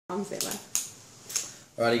comes that way.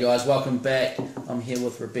 Alrighty guys, welcome back. I'm here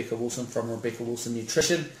with Rebecca Wilson from Rebecca Wilson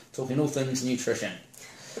Nutrition, talking all things nutrition.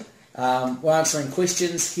 We're answering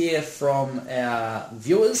questions here from our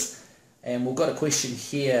viewers, and we've got a question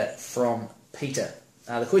here from Peter.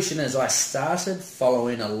 The question is, I started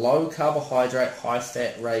following a low carbohydrate, high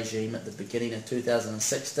fat regime at the beginning of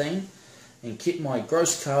 2016 and kept my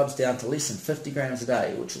gross carbs down to less than 50 grams a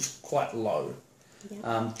day, which is quite low.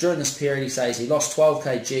 Yeah. During this period, he says he lost 12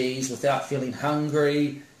 kgs without feeling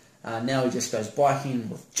hungry. Now he just goes biking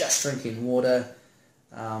with just drinking water.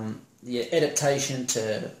 The adaptation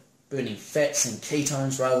to burning fats and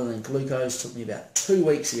ketones rather than glucose took me about 2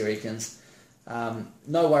 weeks, he reckons.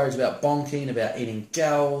 No worries about bonking, about eating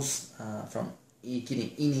gels, from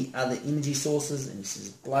getting any other energy sources, and he says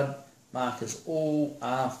blood markers all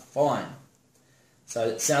are fine. So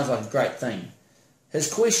it sounds like a great thing. His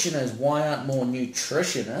question is, why aren't more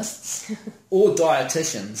nutritionists or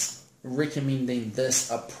dietitians recommending this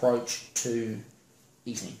approach to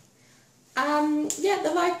eating? Yeah,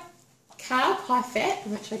 the low carb, high fat,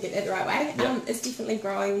 I'm actually get that the right way, yep. Is definitely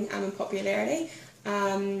growing in popularity.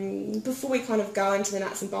 Before we kind of go into the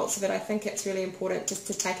nuts and bolts of it, I think it's really important just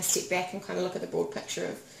to take a step back and kind of look at the broad picture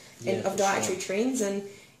of dietary trends.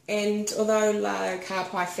 And although low carb,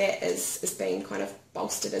 high fat is being kind of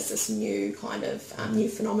bolstered as this new kind of new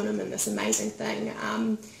phenomenon and this amazing thing,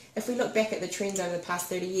 if we look back at the trends over the past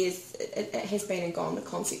 30 years, it has been and gone. The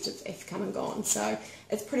concept of come and gone. So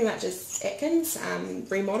it's pretty much as Atkins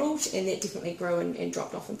remodelled, and that definitely grew and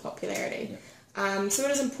dropped off in popularity. Yeah. So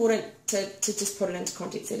it is important to just put it into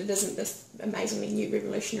context that it isn't this amazingly new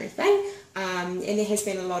revolutionary thing, and there has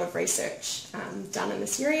been a lot of research done in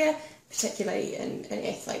this area, particularly in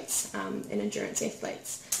athletes and endurance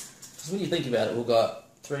athletes. Because when you think about it, we've got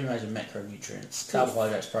three major macronutrients: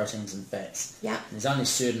 carbohydrates, proteins and fats. Yeah. And there's only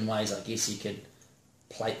certain ways, I guess, you could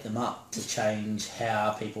plate them up to change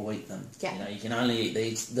how people eat them. Yeah. You know, you can only eat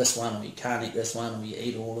this one, or you can't eat this one, or you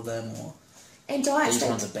eat all of them, or and diets, these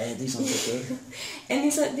ones are bad, these ones are good.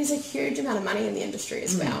 And there's a huge amount of money in the industry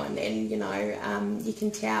as well, and then you can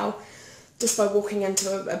tell just by walking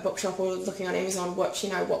into a bookshop or looking on Amazon what's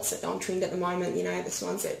on trend at the moment. This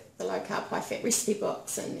one's at the low carb, high fat recipe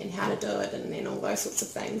books and how to do it and all those sorts of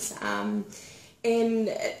things. And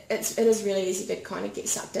it is really easy to kind of get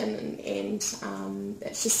sucked in, and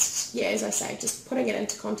it's just, as I say, just putting it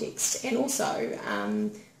into context, and also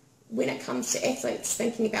when it comes to athletes,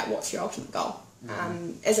 thinking about what's your ultimate goal.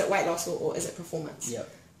 Is it weight loss or is it performance? Yep.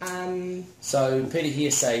 So Peter here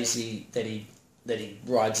says that he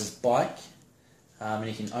rides his bike, and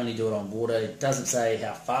he can only do it on water. It doesn't say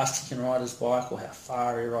how fast he can ride his bike or how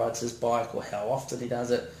far he rides his bike or how often he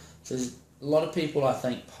does it. So there's a lot of people, I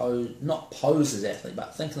think, not pose as athletes,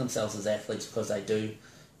 but think of themselves as athletes because they do,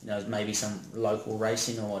 maybe some local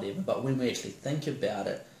racing or whatever. But when we actually think about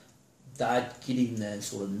it, they're getting the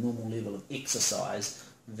sort of normal level of exercise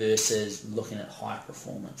versus looking at high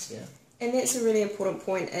performance. Yeah. And that's a really important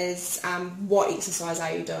point, is what exercise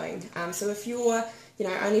are you doing? So if you're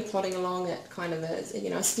only plodding along at kind of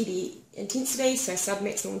a steady intensity, so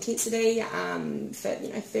sub-maximal intensity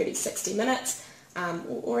for 30, 60 minutes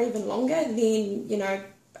or even longer, then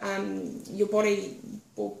your body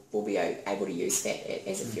will be able to use that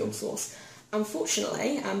as a fuel source.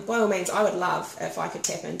 Unfortunately, by all means, I would love if I could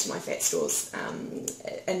tap into my fat stores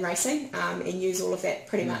in racing and use all of that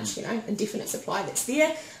pretty much, indefinite supply that's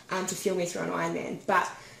there to fuel me through an Ironman.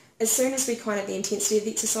 But as soon as the intensity of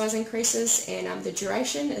the exercise increases and the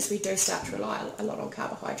duration, we do start to rely a lot on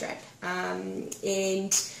carbohydrate. And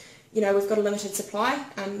we've got a limited supply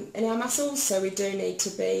in our muscles, so we do need to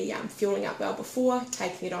be fueling up well before,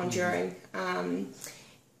 taking it on during.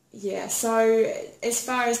 So as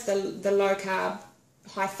far as the low carb,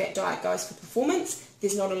 high fat diet goes for performance,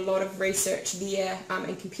 there's not a lot of research there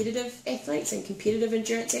in competitive athletes and competitive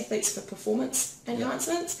endurance athletes for performance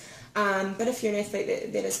enhancements. But if you're an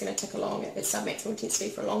athlete that is going to tick along at sub-maximal intensity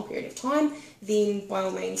for a long period of time, then by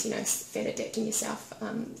all means, fat adapting yourself,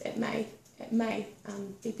 it may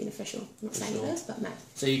be beneficial. I'm not saying it is, but may.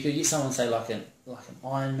 So you could get someone, say, like an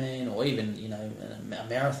Ironman, or even a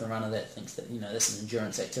marathon runner that thinks that this is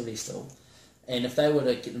endurance activity still, and if they were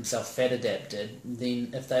to get themselves fat adapted,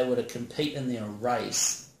 then if they were to compete in their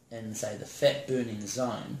race in, say, the fat burning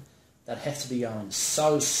zone, they'd have to be going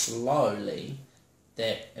so slowly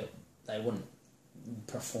that they wouldn't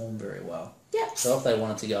perform very well. Yep. So if they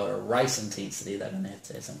wanted to go at a race intensity, they're going to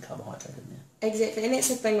have some carbohydrate in there. Exactly, and that's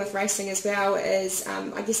the thing with racing as well, is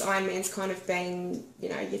I guess Ironman's kind of been,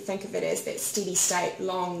 you think of it as that steady state,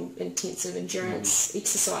 long, intensive endurance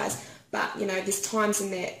exercise, but there's times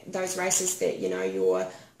in those races that you're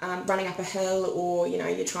running up a hill, or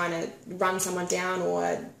you're trying to run someone down,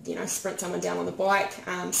 or sprint someone down on the bike,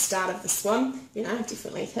 start of the swim,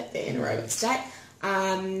 definitely hit the anaerobic state.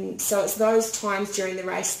 So it's those times during the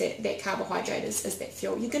race that carbohydrate is that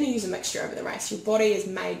fuel. You're going to use a mixture over the race. Your body is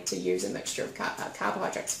made to use a mixture of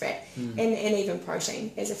carbohydrates, fat, and even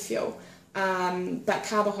protein as a fuel. But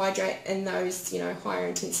carbohydrate in those higher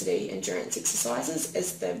intensity endurance exercises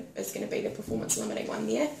is going to be the performance limiting one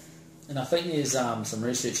there. And I think there's some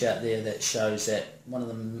research out there that shows that one of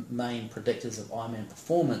the main predictors of Ironman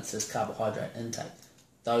performance is carbohydrate intake.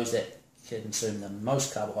 Those that consume the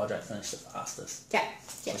most carbohydrate finish the fastest. Yeah.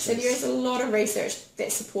 So there is a lot of research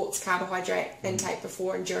that supports carbohydrate intake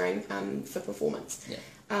before and during for performance. Yeah.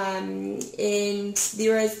 And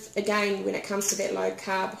there is, again, when it comes to that low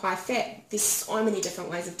carb, high fat, there's so many different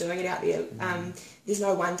ways of doing it out there. There's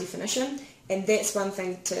no one definition. And that's one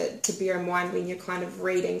thing to bear in mind when you're kind of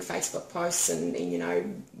reading Facebook posts and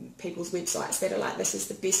people's websites that are like, this is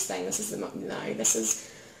the best thing, this is this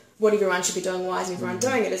is what everyone should be doing, why is everyone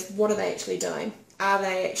doing it, is what are they actually doing? Are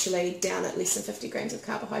they actually down at less than 50 grams of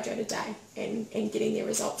carbohydrate a day and getting their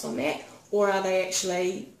results on that? Or are they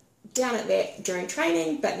actually down at that during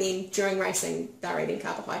training, but then during racing they're eating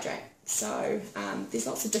carbohydrate? So there's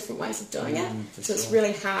lots of different ways of doing it. So it's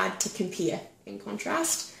really hard to compare and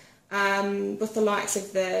contrast. With the likes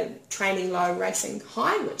of the training low, racing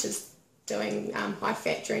high, which is doing high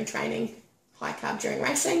fat during training, high carb during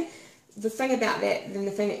racing. The thing about that, and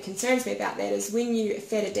the thing that concerns me about that, is when you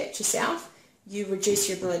fat adapt yourself, you reduce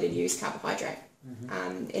your ability to use carbohydrate.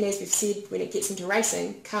 And as we've said, when it gets into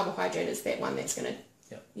racing, carbohydrate is that one that's going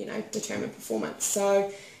to determine performance.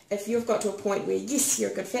 So if you've got to a point where, yes,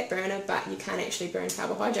 you're a good fat burner, but you can't actually burn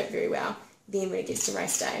carbohydrate very well, then when it gets to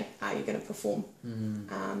race day, are you going to perform?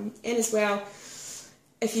 And as well,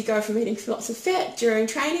 if you go from eating lots of fat during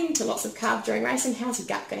training to lots of carb during racing, how's your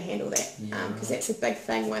gut going to handle that? Because that's a big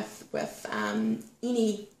thing with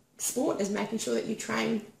any sport, is making sure that you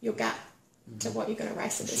train your gut to what you're going to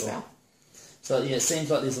race with as well. So yeah, it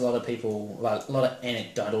seems like there's a lot of people, like a lot of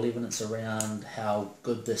anecdotal evidence around how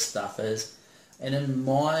good this stuff is. And in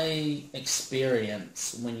my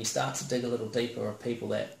experience, when you start to dig a little deeper of people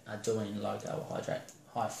that are doing low carbohydrate,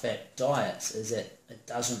 high fat diets, is that it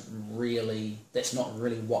doesn't really, that's not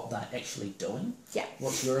really what they're actually doing. Yeah.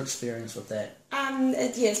 What's your experience with that?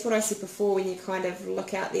 It's what I said before, when you kind of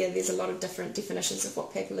look out there, there's a lot of different definitions of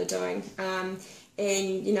what people are doing.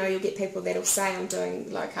 And you'll get people that'll say, I'm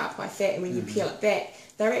doing low carb, high fat, and when you peel it back,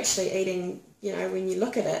 they're actually eating, when you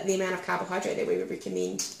look at it, the amount of carbohydrate that we would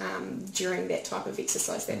recommend during that type of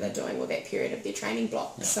exercise that they're doing, or that period of their training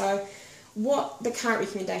block. Yeah. So what the current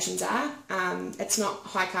recommendations are, it's not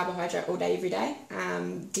high carbohydrate all day, every day.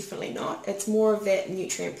 Definitely not. It's more of that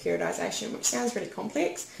nutrient periodization, which sounds really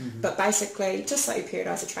complex, but basically, just like you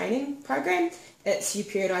periodize a training program, it's you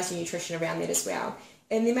periodize your nutrition around that as well.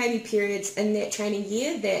 And there may be periods in that training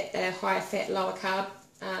year that a higher fat, lower carb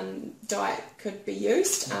diet could be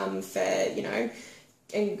used for,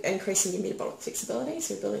 increasing your metabolic flexibility,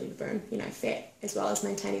 so ability to burn, fat, as well as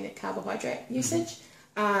maintaining that carbohydrate usage.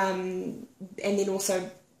 And then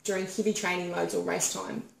also during heavy training loads or race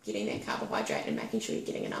time, getting that carbohydrate and making sure you're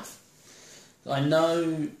getting enough. I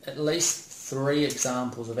know at least 3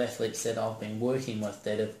 examples of athletes that I've been working with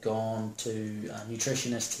that have gone to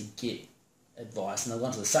nutritionists to get advice, and they've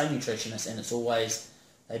gone to the same nutritionist, and it's always,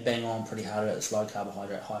 they bang on pretty hard at this low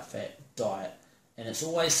carbohydrate, high fat diet, and it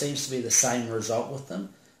always seems to be the same result with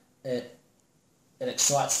them. It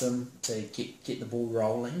excites them to get the ball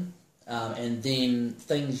rolling, and then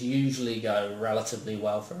things usually go relatively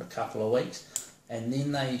well for a couple of weeks, and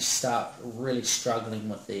then they start really struggling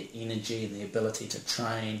with their energy and the ability to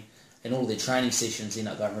train, and all their training sessions end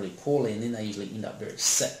up going really poorly, and then they usually end up very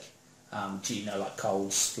sick, like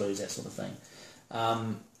colds, flus, that sort of thing.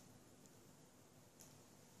 I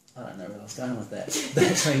don't know where I was going with that.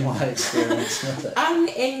 That's been my experience with it.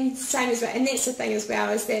 And same as well, and that's the thing as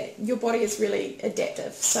well, is that your body is really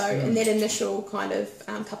adaptive. So in that initial kind of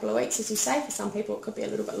couple of weeks, as you say, for some people it could be a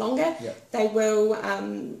little bit longer. Yep. They will,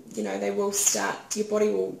 they will start. Your body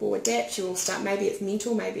will adapt. You will start. Maybe it's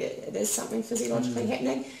mental. Maybe it is something physiologically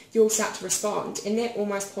happening. You'll start to respond, and that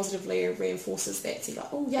almost positively reinforces that. So you're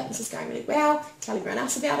like, oh yeah, this is going really well. Tell everyone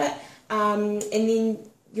else about it, and then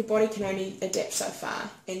your body can only adapt so far,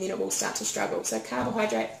 and then it will start to struggle. So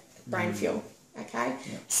carbohydrate, brain fuel, okay?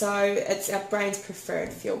 Yep. So it's our brain's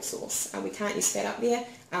preferred fuel source. We can't use fat up there.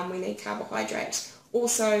 We need carbohydrate.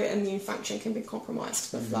 Also, immune function can be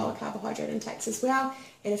compromised with lower carbohydrate intakes as well.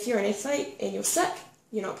 And if you're an athlete and you're sick,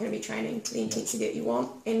 you're not going to be training to the intensity that you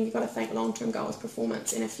want, and you've got to think long-term goals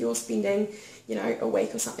performance. And if you're spending, a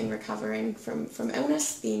week or something recovering from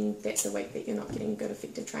illness, then that's a week that you're not getting good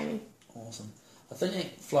effective training. Awesome. I think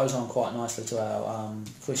it flows on quite nicely to our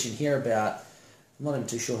question here about, I'm not even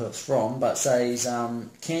too sure who it's from, but says,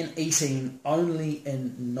 can eating only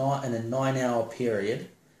in a 9-hour period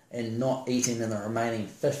and not eating in the remaining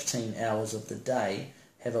 15 hours of the day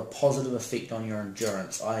have a positive effect on your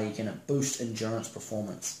endurance, i.e. can it boost endurance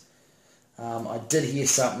performance? I did hear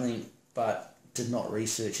something, but did not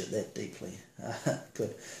research it that deeply.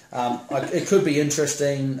 Good. It could be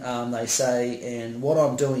interesting, they say, and what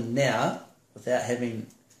I'm doing now, without having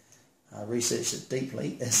researched it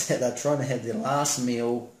deeply, is that they're trying to have their last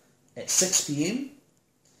meal at 6 p.m.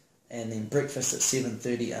 and then breakfast at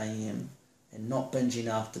 7:30 a.m. and not binging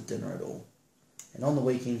after dinner at all. And on the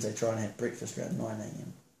weekends they try and have breakfast around 9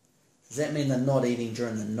 a.m. Does that mean they're not eating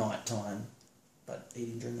during the night time, but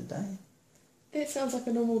eating during the day? It sounds like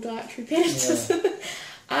a normal dietary pattern.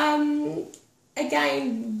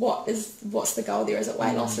 Again, what's the goal there? Is it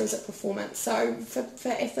weight loss or is it performance? So for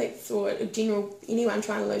athletes or in general, anyone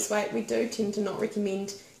trying to lose weight, we do tend to not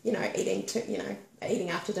recommend, eating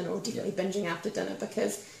after dinner or definitely binging after dinner,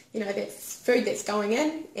 because, that's food that's going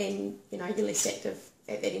in and, you're less active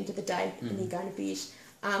at that end of the day and you're going to bed.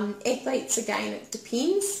 Athletes, again, it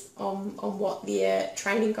depends on what their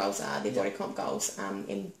training goals are, their body comp goals,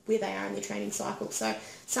 and where they are in their training cycle. So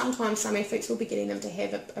sometimes some athletes will be getting them to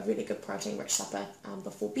have a really good protein-rich supper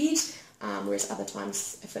before bed, whereas other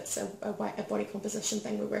times, if it's a body composition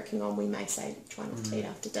thing we're working on, we may say try not to eat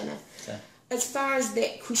after dinner. Okay. As far as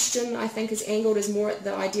that question, I think, is angled as more at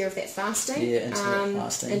the idea of that fasting. Yeah,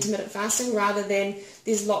 intermittent fasting. Rather than,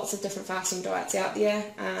 there's lots of different fasting diets out there,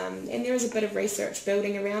 and there is a bit of research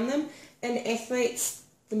building around them. In athletes,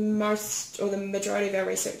 the majority of our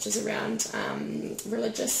research is around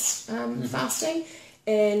religious fasting,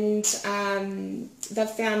 and they've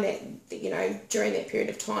found that, during that period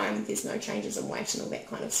of time, there's no changes in weight and all that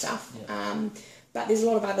kind of stuff. Yeah. But there's a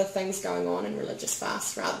lot of other things going on in religious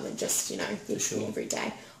fasts rather than just, every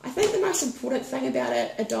day. I think the most important thing about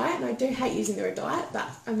a diet, and I do hate using the word diet, but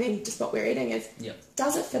I mean just what we're eating, is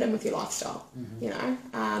does it fit in with your lifestyle?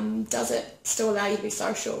 Does it still allow you to be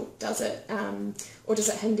social? Does it, or does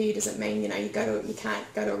it hinder you? Does it mean, you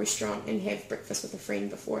can't go to a restaurant and have breakfast with a friend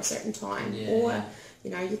before a certain time? Or,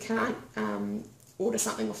 you can't order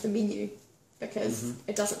something off the menu because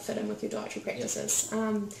it doesn't fit in with your dietary practices.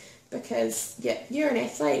 Because, you're an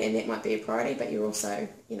athlete and that might be a priority, but you're also,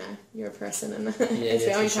 you're a person and it's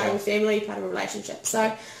your own part of a family, part of a relationship.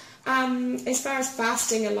 So as far as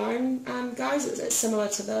fasting alone goes, it's similar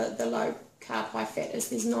to the low carb, high fat,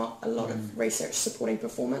 there's not a lot of research supporting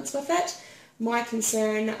performance with it. My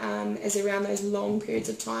concern is around those long periods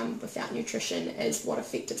of time without nutrition is what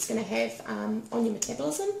effect it's going to have on your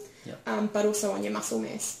metabolism, but also on your muscle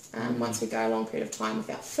mass. Once we go a long period of time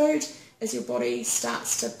without food, as your body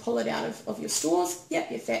starts to pull it out of your stores, your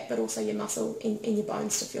fat, but also your muscle and your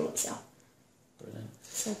bones to fuel itself. Brilliant.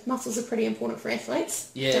 So muscles are pretty important for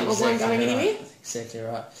athletes. Yeah, don't want one going anywhere. Exactly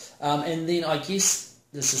right. And then I guess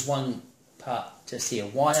this is one part just here.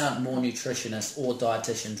 Why aren't more nutritionists or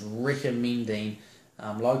dietitians recommending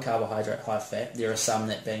low carbohydrate, high fat? There are some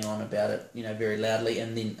that bang on about it, very loudly,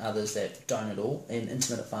 and then others that don't at all. And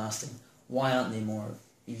intermittent fasting. Why aren't there more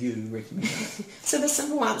you recommend? So the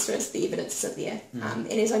simple answer is the evidence isn't there. And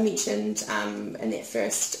as I mentioned in that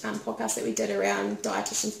first podcast that we did around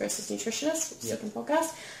dietitians versus nutritionists, second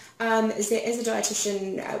podcast, is that as a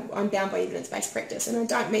dietitian, I'm bound by evidence-based practice, and I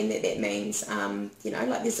don't mean that means,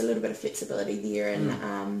 there's a little bit of flexibility there,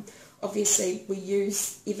 and obviously we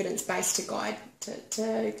use evidence-based to guide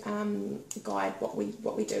guide what we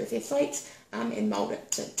do with athletes and mould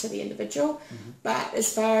it to the individual. But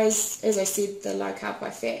as far as I said, the low carb, high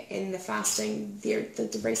fat and the fasting, the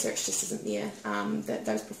research just isn't there. That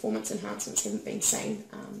those performance enhancements haven't been seen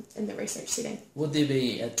in the research setting. Would there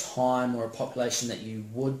be a time or a population that you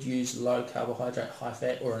would use low carbohydrate, high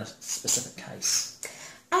fat, or in a specific case?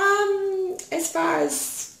 As far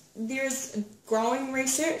as there is growing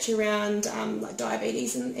research around like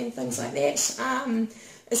diabetes and things like that.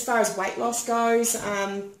 As far as weight loss goes,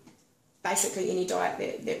 basically any diet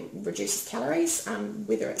that reduces calories,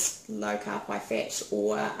 whether it's low carb, high fat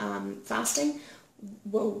or fasting,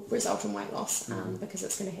 will result in weight loss because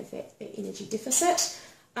it's going to have that energy deficit.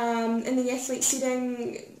 In the athlete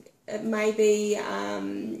setting, it may be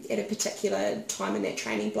at a particular time in that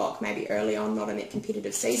training block, maybe early on, not in that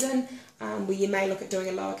competitive season, where you may look at doing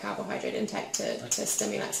a lower carbohydrate intake to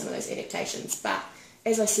stimulate some of those adaptations. But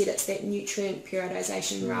as I said, it's that nutrient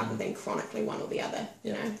periodisation rather than chronically one or the other.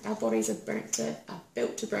 You know, our bodies are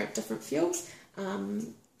built to burn different fuels.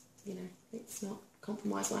 You know, let's not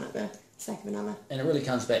compromise one at the sake of another. And it really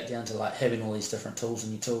comes back down to like having all these different tools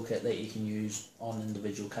in your toolkit that you can use on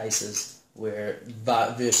individual cases,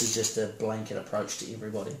 versus just a blanket approach to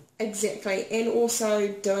everybody. Exactly, and also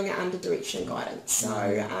doing it under direction and guidance.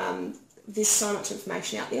 So there's so much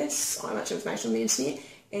information out there, so much information on the internet,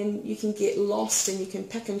 and you can get lost and you can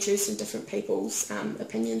pick and choose from different people's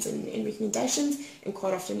opinions and recommendations, and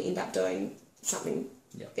quite often end up doing something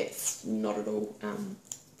that's not at all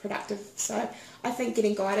productive. So I think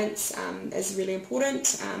getting guidance is really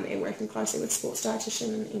important, and working closely with sports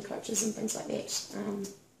dietitian and coaches and things like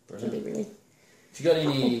that can be really If you've got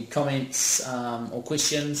any comments or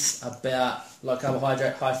questions about low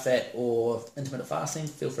carbohydrate, high fat or intermittent fasting,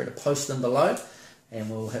 feel free to post them below and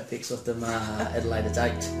we'll hit fix with them at a later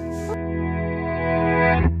date.